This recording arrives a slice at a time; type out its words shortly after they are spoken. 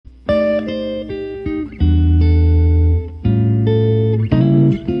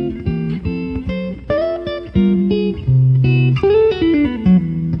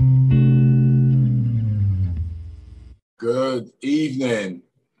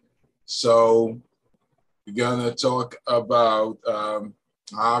So we're going to talk about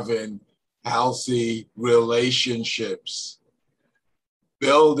having healthy relationships,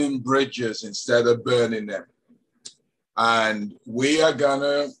 building bridges instead of burning them. And we are going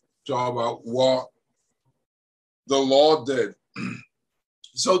to talk about what the Lord did.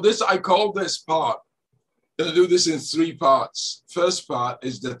 So I call this part, I'm going to do this in 3 parts. First part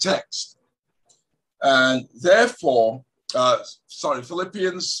is the text. And therefore,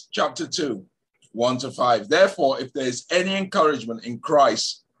 Philippians chapter 2, 1-5. Therefore, if there is any encouragement in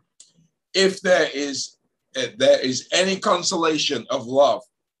Christ, if there is any consolation of love,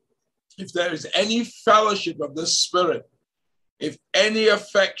 if there is any fellowship of the Spirit, if any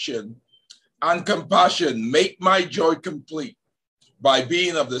affection and compassion, make my joy complete by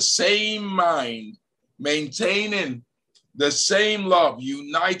being of the same mind, maintaining the same love,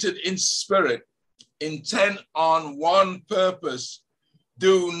 united in spirit, intent on one purpose.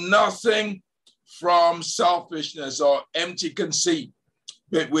 Do nothing from selfishness or empty conceit,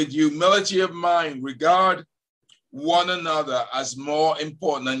 but with humility of mind, regard one another as more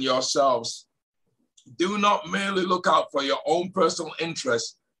important than yourselves. Do not merely look out for your own personal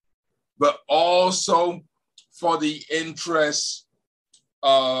interests, but also for the interests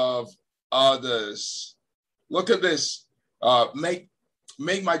of others. Look at this. Make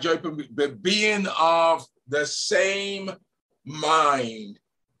my joy, being of the same mind,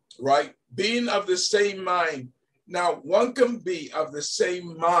 right? Being of the same mind. Now, one can be of the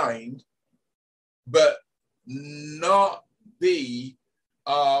same mind, but not be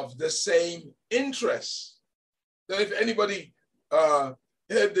of the same interests. So if anybody heard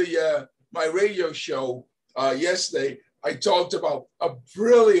my radio show yesterday, I talked about a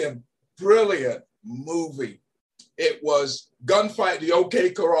brilliant movie. It was Gunfight at the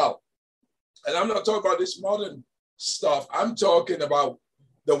OK Corral. And I'm not talking about this modern stuff. I'm talking about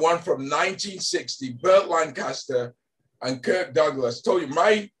the one from 1960, Burt Lancaster and Kirk Douglas. I told you,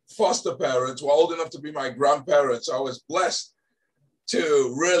 my foster parents were old enough to be my grandparents. I was blessed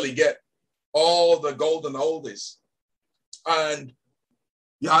to really get all the golden oldies. And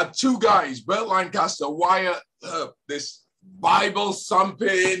you had 2 guys, Burt Lancaster, Wyatt Earp, this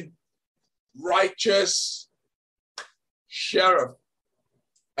Bible-thumping, righteous sheriff.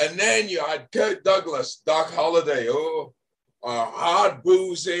 And then you had Kirk Douglas, Doc Holliday, hard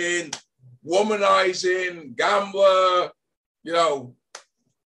boozing, womanizing, gambler,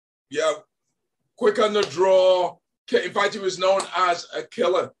 quick on the draw. In fact, he was known as a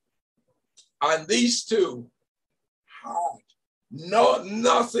killer. And these 2 had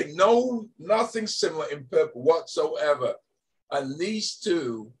nothing similar in purpose whatsoever. And these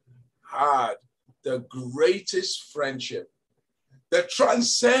 2 had the greatest friendship that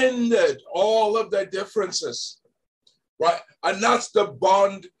transcended all of their differences, right? And that's the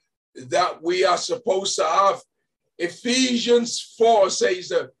bond that we are supposed to have. Ephesians 4 says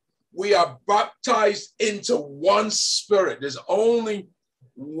that we are baptized into one spirit. There's only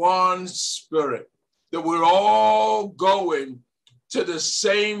one spirit, that we're all going to the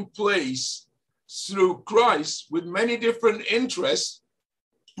same place through Christ with many different interests,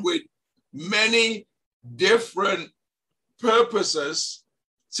 with many different purposes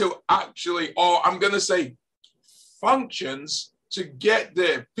to actually, or I'm going to say functions to get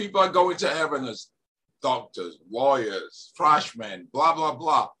there. People are going to heaven as doctors, lawyers, trashmen, blah, blah,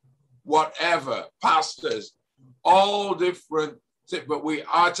 blah, whatever, pastors, all different, but we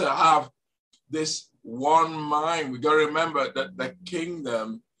are to have this one mind. We got to remember that the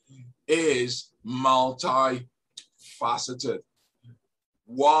kingdom is multifaceted.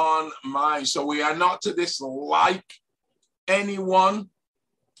 One mind. So we are not to dislike anyone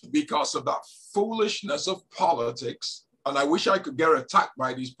because of that foolishness of politics. And I wish I could get attacked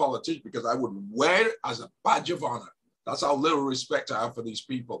by these politicians, because I would wear it as a badge of honor. That's how little respect I have for these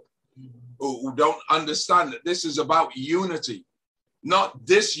people who don't understand that this is about unity, not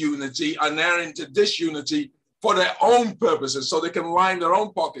disunity, and they're into disunity for their own purposes so they can line their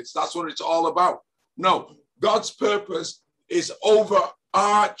own pockets. That's what it's all about. No, God's purpose is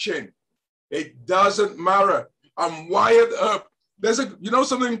overarching. It doesn't matter. I'm wired up. There's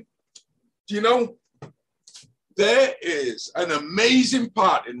something, there is an amazing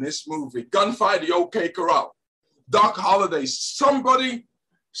part in this movie, Gunfight at the OK Corral. Doc Holliday, somebody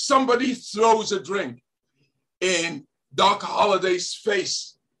throws a drink in Doc Holliday's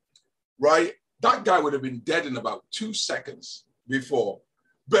face, right? That guy would have been dead in about 2 seconds before.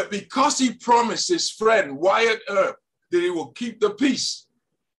 But because he promised his friend, Wyatt Earp, that he will keep the peace,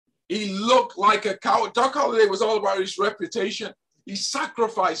 he looked like a coward. Doc Holliday was all about his reputation. He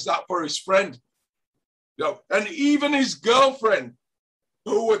sacrificed that for his friend. And even his girlfriend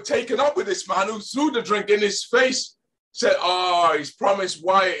who were taken up with this man who threw the drink in his face, said, oh, he's promised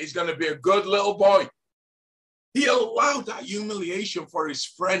Wyatt he's going to be a good little boy. He allowed that humiliation for his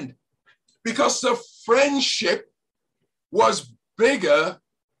friend because the friendship was bigger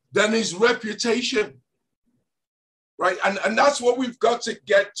than his reputation. Right? And that's what we've got to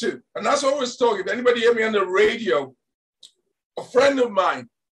get to. And that's what I was talking. If anybody hear me on the radio, a friend of mine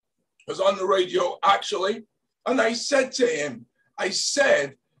was on the radio actually, and I said to him, I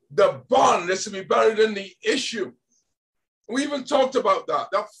said, the bond is to be better than the issue. We even talked about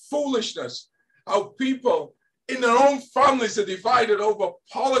that foolishness, how people in their own families are divided over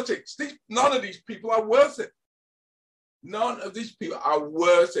politics. None of these people are worth it. None of these people are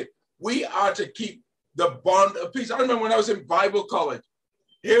worth it. We are to keep the bond of peace. I remember when I was in Bible college,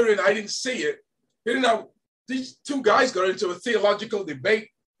 I didn't see it, hearing how these two guys got into a theological debate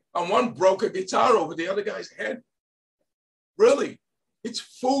and one broke a guitar over the other guy's head. Really, it's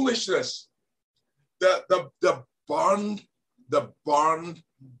foolishness. The bond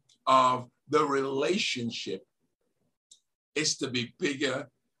of the relationship is to be bigger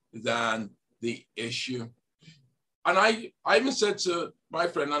than the issue. And I even said to my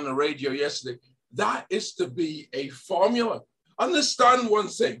friend on the radio yesterday, that is to be a formula. Understand one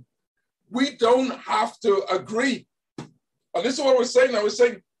thing. We don't have to agree. And this is what I was saying. I was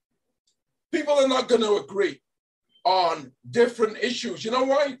saying people are not going to agree on different issues. You know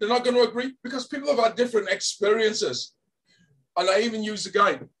why they're not going to agree? Because people have had different experiences. And I even used a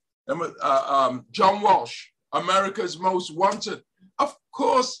guy, John Walsh, America's Most Wanted. Of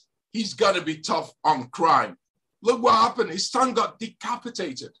course, he's got to be tough on crime. Look what happened. His son got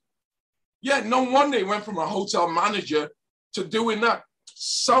decapitated. Yeah, no wonder he went from a hotel manager to doing that.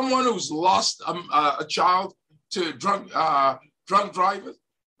 Someone who's lost a child to drunk drivers,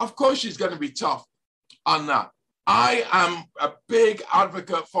 of course she's going to be tough on that. I am a big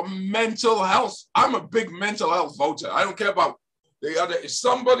advocate for mental health. I'm a big mental health voter. I don't care about the other. If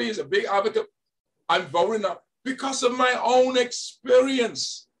somebody is a big advocate, I'm voting up because of my own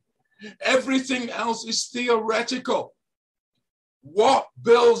experience. Everything else is theoretical. What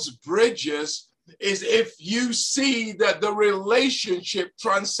builds bridges is if you see that the relationship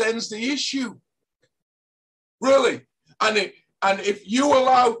transcends the issue. Really. And if you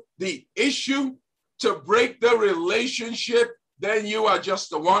allow the issue to break the relationship, then you are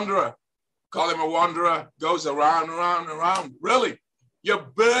just a wanderer. Call him a wanderer, goes around, around, around. Really. You're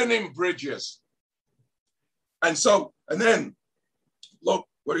burning bridges. And then look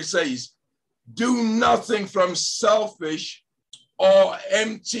what he says. Do nothing from selfish or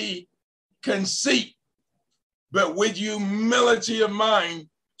empty conceit, but with humility of mind,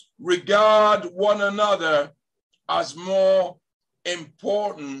 regard one another as more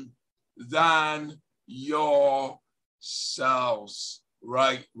important than yourselves,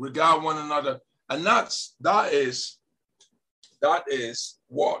 right? Regard one another. And that is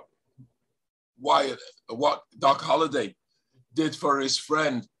what Doc Holliday did for his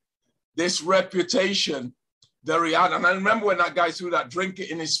friend. This reputation that he had. And I remember when that guy threw that drink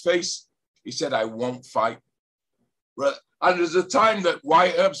in his face, he said, I won't fight. And there's a time that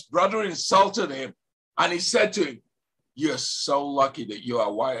Wyatt Earp's brother insulted him. And he said to him, you're so lucky that you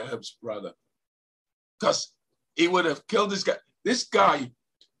are Wyatt Earp's brother. Because he would have killed this guy. This guy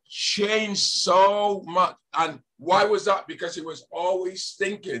changed so much. And why was that? Because he was always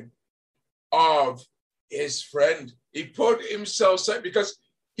thinking of his friend. He put himself aside because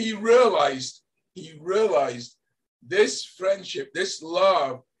he realized this friendship, this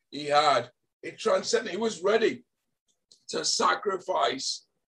love he had, it transcended. He was ready to sacrifice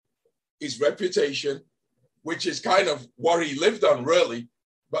his reputation, which is kind of what he lived on, really,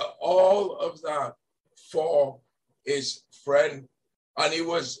 but all of that for his friend. And he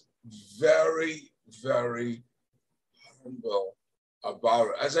was very, very humble about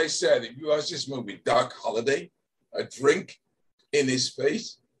it. As I said, if you watch this movie, Doc Holliday, a drink in his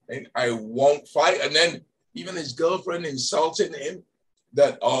face, and I won't fight. And then even his girlfriend insulting him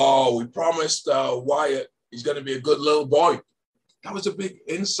that, oh, we promised Wyatt he's going to be a good little boy. That was a big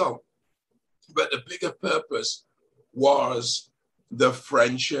insult. But the bigger purpose was the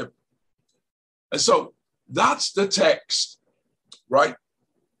friendship. And so that's the text, right?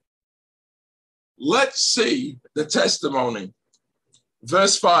 Let's see the testimony.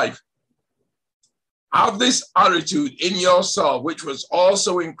 Verse 5. Have this attitude in yourself, which was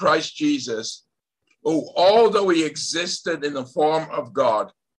also in Christ Jesus, who, although he existed in the form of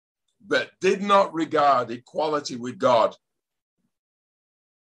God, but did not regard equality with God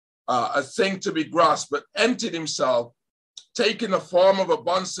a thing to be grasped, but emptied himself, taking the form of a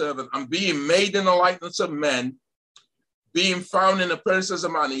bondservant and being made in the likeness of men, being found in appearance as a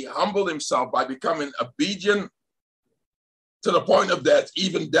man, he humbled himself by becoming obedient to the point of death,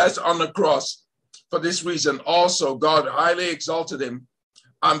 even death on the cross. For this reason also God highly exalted him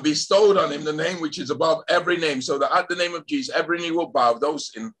and bestowed on him the name which is above every name, so that at the name of Jesus every knee will bow,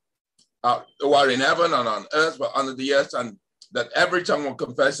 those who are in heaven and on earth, but under the earth, and that every tongue will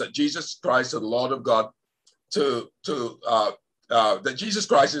confess that Jesus Christ is the Lord of God, that Jesus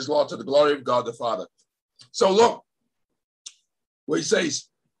Christ is Lord, to the glory of God the Father. So look, where he says,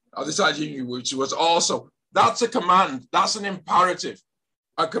 which was also, that's a command, that's an imperative,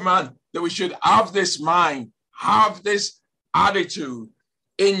 a command that we should have this mind, have this attitude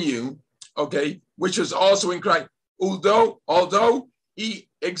in you, okay, which was also in Christ, although he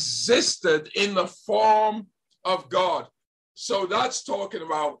existed in the form of God. So that's talking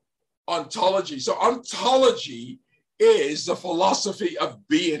about ontology. So ontology is the philosophy of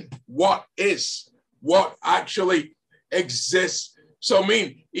being, what is, what actually exists. So I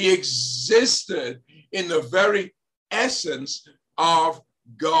mean, he existed in the very essence of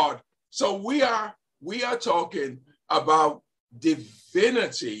God. So we are talking about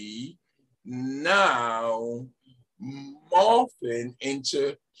divinity now morphing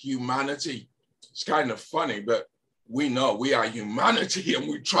into humanity. It's kind of funny, but we know we are humanity and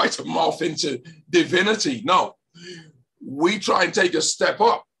we try to morph into divinity. No, we try and take a step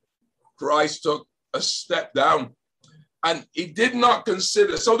up. Christ took a step down, and he did not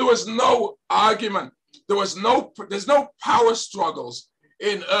consider. So there was no argument. There's no power struggles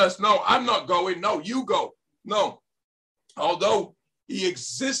in earth. No, I'm not going. No, you go. No. Although he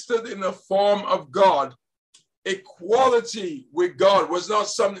existed in the form of God, equality with God was not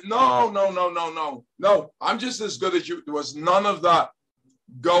something. No. I'm just as good as you. There was none of that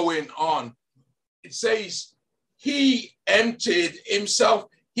going on. It says he emptied himself.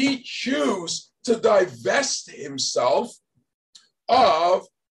 He chose to divest himself of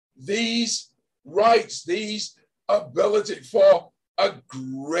these rights, these abilities for a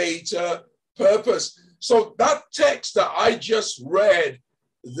greater purpose. So that text that I just read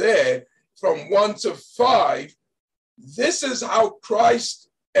there from 1 to 5, this is how Christ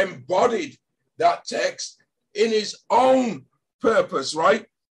embodied that text in his own purpose, right?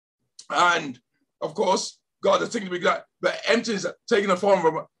 And of course, God, the thing to be glad, but empty is taking the form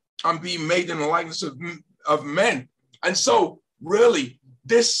of and being made in the likeness of men. And so really,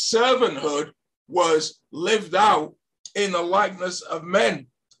 this servanthood was lived out in the likeness of men.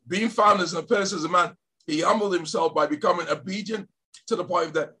 Being found as an appearance as a man, he humbled himself by becoming obedient to the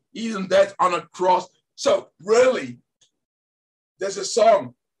point that even death on a cross. So really, there's a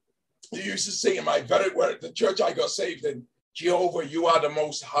song you used to sing in the church I got saved in, Jehovah, you are the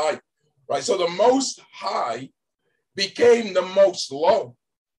most high, right? So the most high became the most low,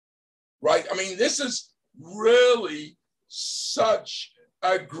 right? I mean, this is really such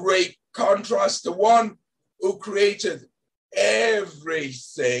a great contrast. The one who created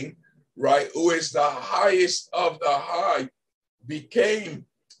everything, right, who is the highest of the high, became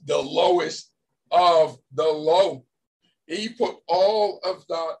the lowest of the low. He put all of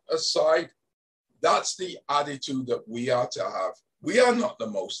that aside. That's the attitude that we are to have. We are not the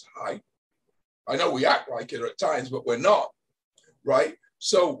most high. I know we act like it at times, but we're not, right?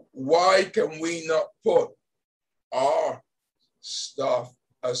 So why can we not put our stuff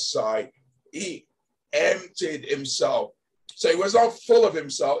aside? He emptied himself. So he was not full of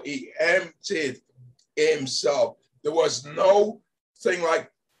himself. He emptied himself. There was no thing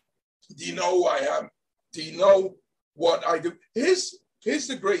like, do you know who I am? Do you know what I do? Here's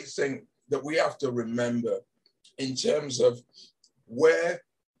the great thing that we have to remember in terms of where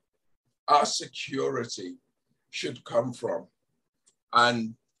our security should come from.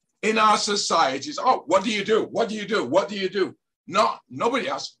 And in our societies, oh, what do you do? What do you do? What do you do? Nobody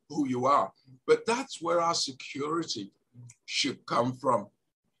asks who you are, but that's where our security should come from.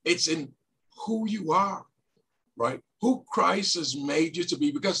 It's in who you are, right? Who Christ has made you to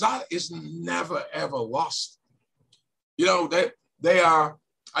be, because that is never, ever lost. You know,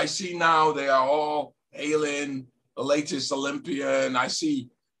 I see now they are all hailing the latest Olympian. I see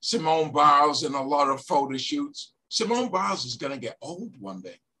Simone Biles in a lot of photo shoots. Simone Biles is going to get old one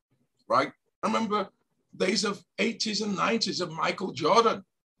day, right? I remember days of 80s and 90s of Michael Jordan.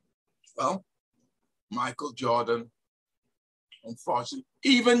 Well, Michael Jordan, unfortunately,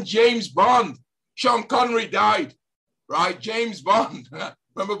 even James Bond, Sean Connery died, right? James Bond,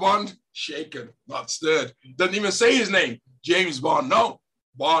 remember Bond? Shaken, not stirred. Doesn't even say his name, James Bond. No,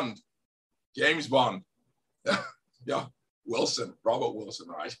 Bond, James Bond. Yeah, Wilson, Robert Wilson,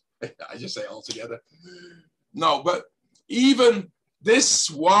 right? I just say all together. No, but even this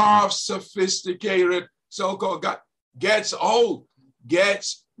suave, sophisticated so-called guy, gets old,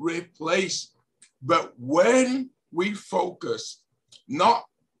 gets replaced. But when we focus not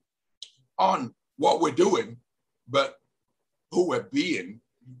on what we're doing, but who we're being,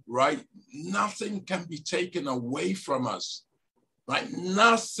 right? Nothing can be taken away from us, right?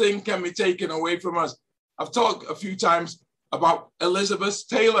 Nothing can be taken away from us. I've talked a few times about Elizabeth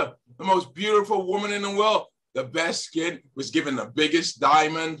Taylor, the most beautiful woman in the world. The best skin, was given the biggest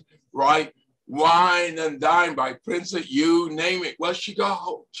diamond, right? Wine and dine by Prince, you name it. Well, she got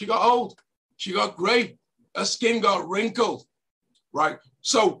old, she got gray, her skin got wrinkled, right?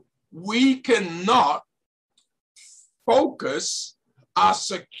 So we cannot focus our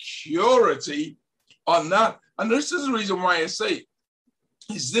security on that. And this is the reason why I say,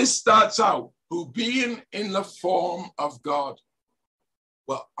 is this starts out who being in the form of God.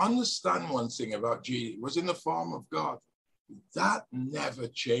 Well, understand one thing about Jesus, was in the form of God. That never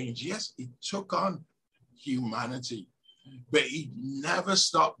changed. Yes, he took on humanity, but he never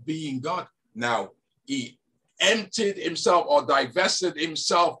stopped being God. Now, he emptied himself or divested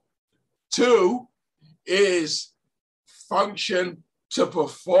himself to his function to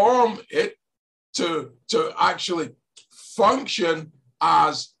perform it, to actually function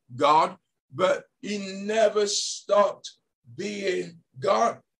as God, but he never stopped being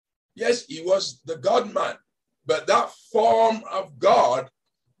God. Yes, he was the God man, but that form of God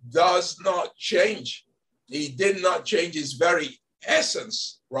does not change. He did not change his very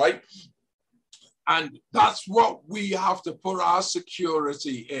essence, right? And that's what we have to put our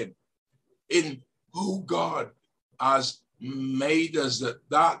security in who God has made us,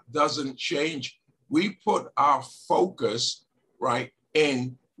 that doesn't change. We put our focus, right,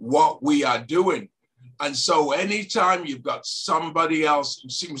 in what we are doing. And so anytime you've got somebody else who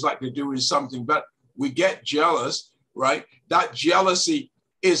seems like they're doing something, but we get jealous, right? That jealousy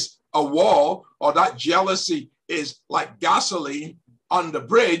is a wall, or that jealousy is like gasoline on the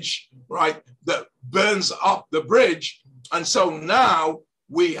bridge, right? That burns up the bridge. And so now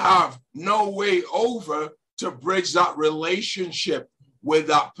we have no way over to bridge that relationship with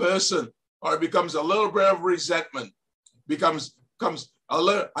that person, or it becomes a little bit of resentment, becomes a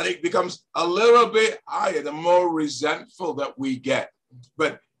little, and it becomes a little bit higher the more resentful that we get.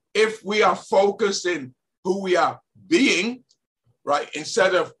 But if we are focused in who we are being, right,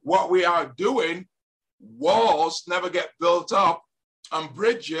 instead of what we are doing, walls never get built up and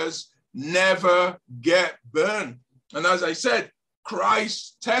bridges never get burned. And as I said,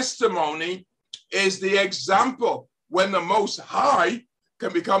 Christ's testimony is the example. When the most high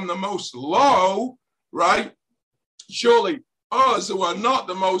can become the most low, right? Surely us who are not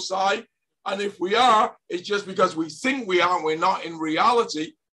the most high, and if we are, it's just because we think we are, we're not in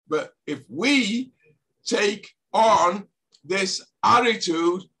reality. But if we take on this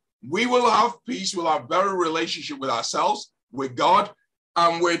attitude, we will have peace, we'll have better relationship with ourselves, with God,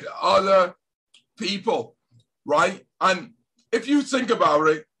 and with other people, right? And if you think about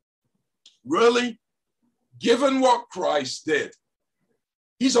it, really, given what Christ did,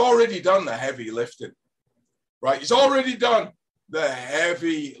 he's already done the heavy lifting, right? He's already done the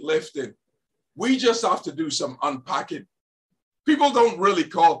heavy lifting. We just have to do some unpacking. People don't really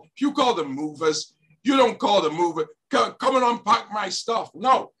call, if you call them movers, you don't call the mover, come and unpack my stuff.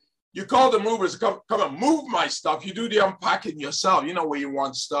 No, you call the movers, come and move my stuff. You do the unpacking yourself. You know where you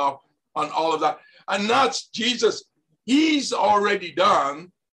want stuff and all of that. And that's Jesus. He's already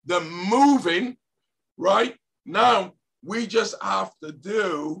done the moving, right? Now, we just have to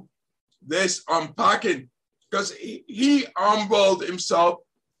do this unpacking, because he humbled himself,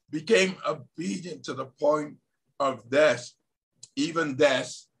 became obedient to the point of death, even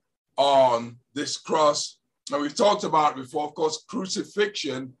death on this cross. Now, we've talked about it before, of course,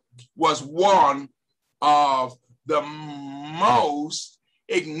 crucifixion was one of the most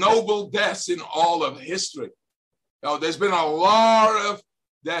ignoble deaths in all of history. Now, there's been a lot of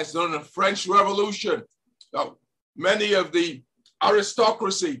deaths during the French Revolution. Now, many of the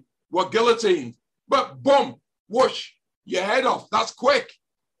aristocracy were guillotined, but boom, whoosh, your head off. That's quick,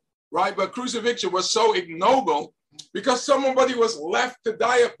 right? But crucifixion was so ignoble because somebody was left to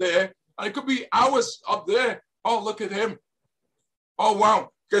die up there, and it could be hours up there. Oh, look at him. Oh, wow.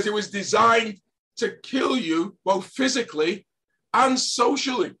 Because it was designed to kill you both physically and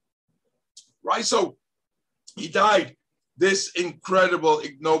socially, right? So he died this incredible,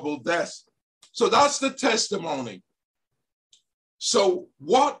 ignoble death. So that's the testimony. So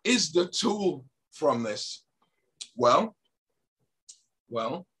what is the tool from this? Well,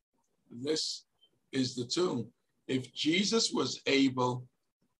 this is the tool. If Jesus was able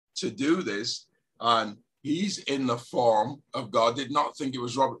to do this, and he's in the form of God, did not think it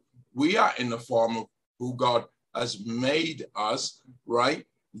was Robert. We are in the form of who God has made us, right?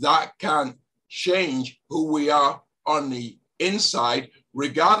 That can change who we are on the inside,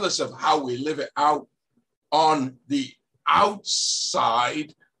 regardless of how we live it out on the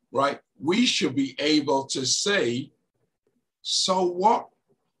outside, right? We should be able to say, so what?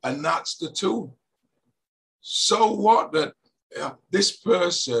 And that's the tool. So what that this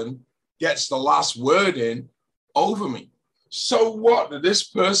person gets the last word in over me? So what that this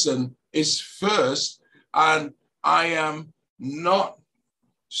person is first and I am not?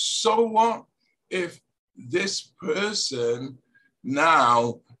 So what if this person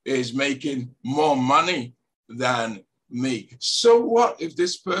now is making more money than me? So what if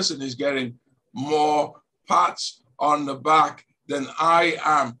this person is getting more pats on the back than I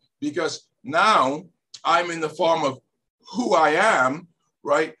am? Because now I'm in the form of who I am,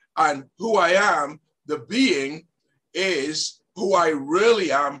 right? And who I am, the being, is who I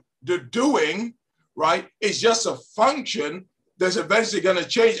really am. The doing, right, is just a function that's eventually going to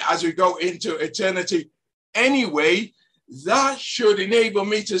change as we go into eternity anyway. That should enable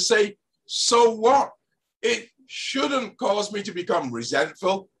me to say, so what? It shouldn't cause me to become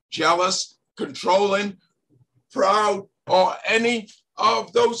resentful, jealous, controlling, proud, or any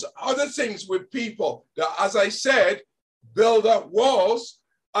of those other things with people that, as I said, build up walls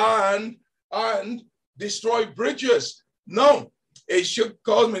and destroy bridges. No, it should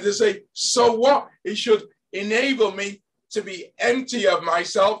cause me to say, so what? It should enable me to be empty of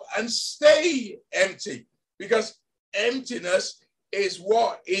myself and stay empty, because emptiness is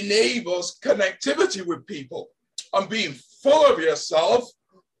what enables connectivity with people. And being full of yourself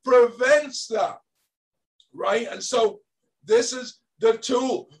prevents that, right? And so this is the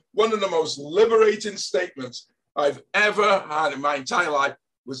tool. One of the most liberating statements I've ever had in my entire life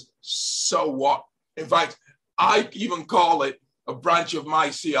was, so what? In fact, I even call it a branch of my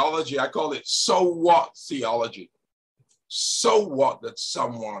theology. I call it so what theology. So what that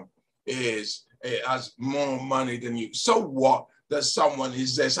someone has more money than you? So what that someone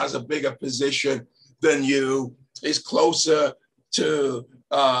has a bigger position than you, is closer to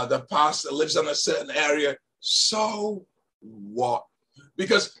the pastor, lives in a certain area? So what?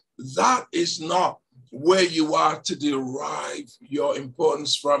 Because that is not where you are to derive your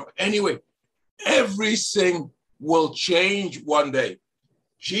importance from. Anyway, everything will change one day.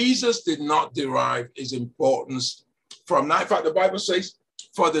 Jesus did not derive his importance from that. In fact, the Bible says,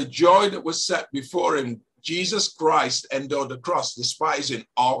 for the joy that was set before him, Jesus Christ endured the cross, despising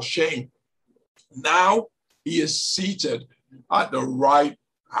all shame. Now he is seated at the right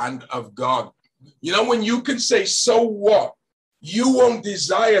hand of God. You know, when you can say, so what? You won't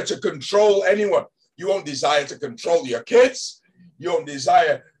desire to control anyone. You won't desire to control your kids. You won't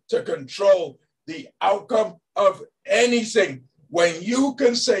desire to control the outcome of anything. When you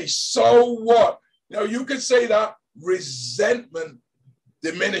can say, so what? You know, you can say that resentment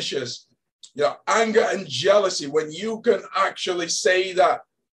diminishes. You know, anger and jealousy, when you can actually say that,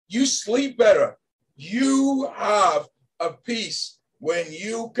 you sleep better. You have a peace when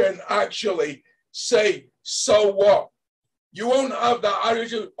you can actually say, so what? You won't have that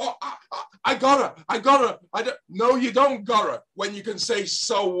attitude, oh, I gotta. No, you don't gotta. When you can say,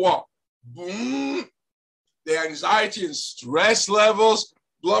 so what? Boom. The anxiety and stress levels,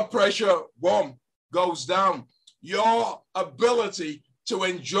 blood pressure, boom, goes down. Your ability to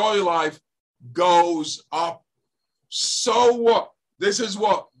enjoy life goes up. So what? This is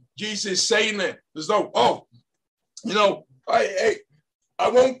what Jesus is saying there. There's no, oh, you know, I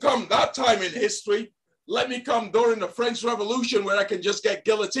won't come that time in history. Let me come during the French Revolution where I can just get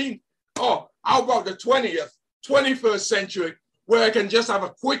guillotined. Oh, how about the 21st century where I can just have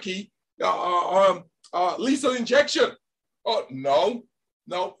a quickie, lethal injection? Oh, no.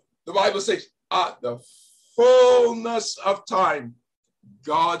 The Bible says, at the fullness of time,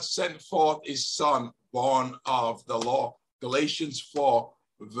 God sent forth his son, born of the law. Galatians 4,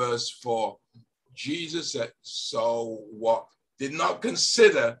 verse 4. Jesus said, so what? Did not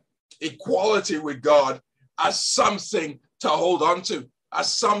consider equality with God as something to hold on to,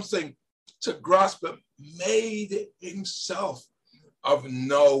 as something to grasp, but made himself of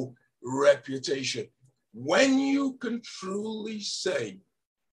no reputation. When you can truly say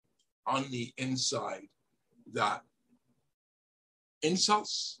on the inside that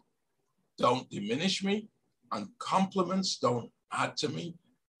insults don't diminish me and compliments don't add to me,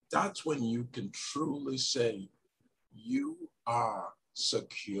 that's when you can truly say you are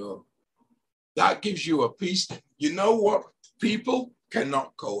secure. That gives you a peace. You know what? People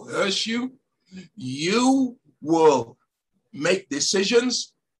cannot coerce you. You will make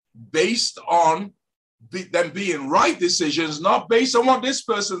decisions based on them being right decisions, not based on what this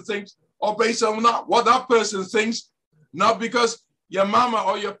person thinks or based on not what that person thinks, not because your mama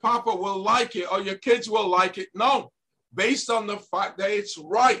or your papa will like it or your kids will like it. No, based on the fact that it's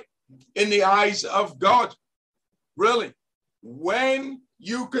right in the eyes of God. Really, when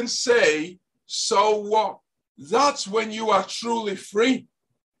you can say, so what? That's when you are truly free.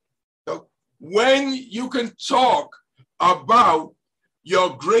 So when you can talk about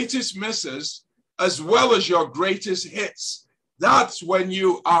your greatest misses as well as your greatest hits, that's when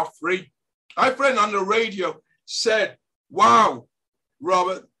you are free. My friend on the radio said, wow,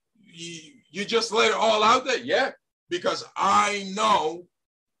 Robert, you just laid it all out there. Yeah, because I know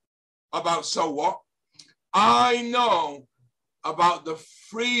about so what? I know about the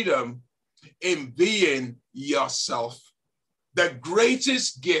freedom in being yourself. The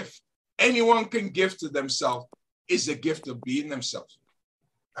greatest gift anyone can give to themselves is the gift of being themselves.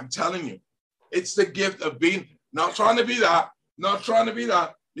 I'm telling you, it's the gift of being, not trying to be that,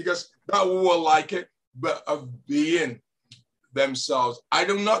 because that will like it, but of being themselves. I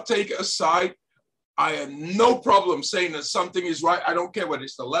do not take it aside. I have no problem saying that something is right. I don't care whether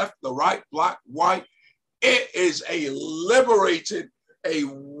it's the left, the right, black, white. It is a liberating, a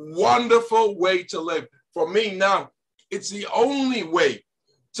wonderful way to live. For me now, it's the only way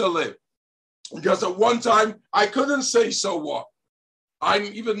to live. Because at one time, I couldn't say so what. I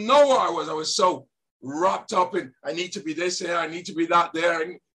didn't even know where I was. I was so wrapped up in, I need to be this here, I need to be that there,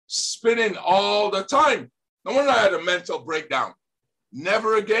 and spinning all the time. No wonder I had a mental breakdown.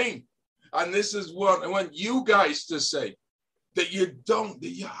 Never again. And this is what I want you guys to say, that you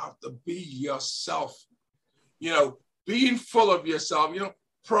have to be yourself. You know, being full of yourself, you know,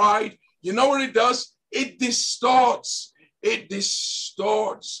 pride, you know what it does? It distorts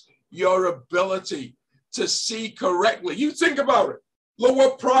your ability to see correctly. You think about it. Look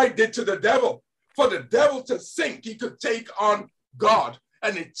what pride did to the devil. For the devil to think he could take on God,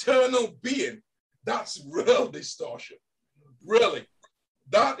 an eternal being, that's real distortion. Really.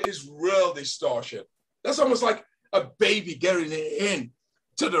 That is real distortion. That's almost like a baby getting in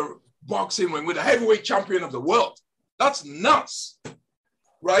to the boxing ring with a heavyweight champion of the world. That's nuts,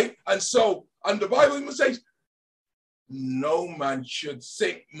 right? And the Bible even says, no man should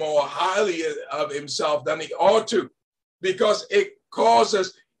think more highly of himself than he ought to, because it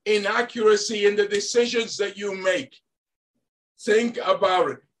causes inaccuracy in the decisions that you make. Think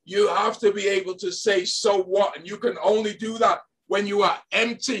about it. You have to be able to say, so what? And you can only do that when you are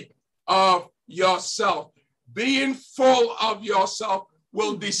empty of yourself. Being full of yourself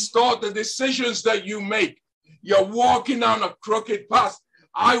will distort the decisions that you make. You're walking down a crooked path.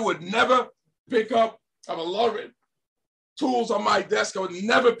 I would never pick up, I have a lot of tools on my desk. I would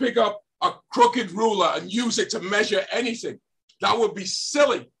never pick up a crooked ruler and use it to measure anything. That would be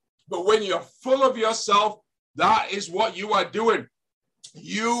silly. But when you're full of yourself, that is what you are doing.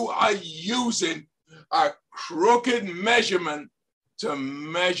 You are using a crooked measurement to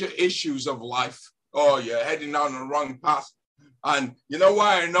measure issues of life. Oh, you're heading down the wrong path. And you know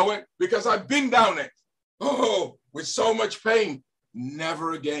why I know it? Because I've been down it. Oh, with so much pain.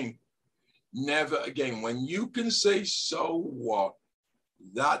 Never again. Never again. When you can say, so what?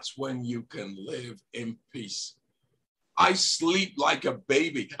 That's when you can live in peace. I sleep like a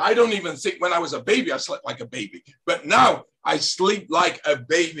baby. I don't even think when I was a baby, I slept like a baby. But now I sleep like a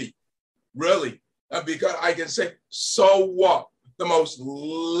baby. Really. And because I can say, so what? The most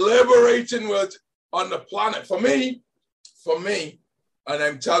liberating word on the planet for me. And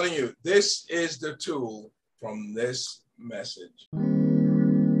I'm telling you, this is the tool from this message.